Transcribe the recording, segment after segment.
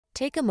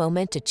Take a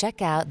moment to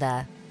check out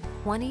the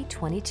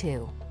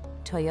 2022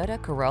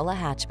 Toyota Corolla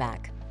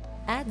Hatchback.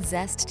 Add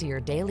zest to your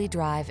daily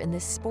drive in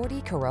this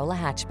sporty Corolla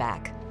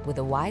hatchback. With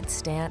a wide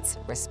stance,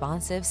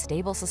 responsive,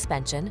 stable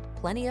suspension,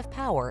 plenty of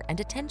power,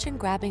 and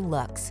attention-grabbing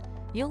looks,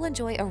 you'll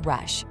enjoy a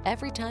rush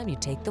every time you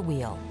take the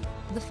wheel.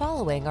 The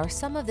following are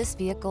some of this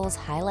vehicle's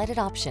highlighted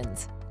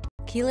options: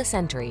 keyless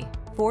entry,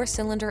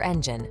 4-cylinder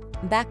engine,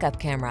 backup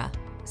camera,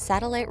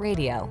 satellite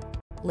radio,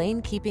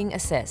 lane keeping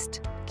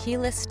assist,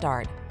 keyless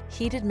start,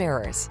 heated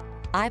mirrors,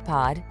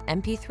 iPod,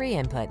 MP3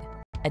 input,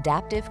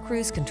 adaptive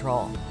cruise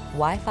control,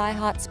 Wi-Fi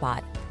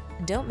hotspot.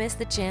 Don't miss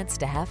the chance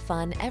to have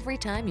fun every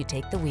time you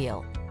take the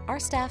wheel. Our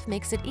staff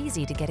makes it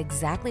easy to get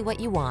exactly what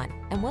you want,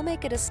 and we'll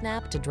make it a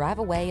snap to drive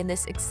away in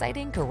this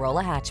exciting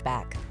Corolla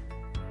hatchback.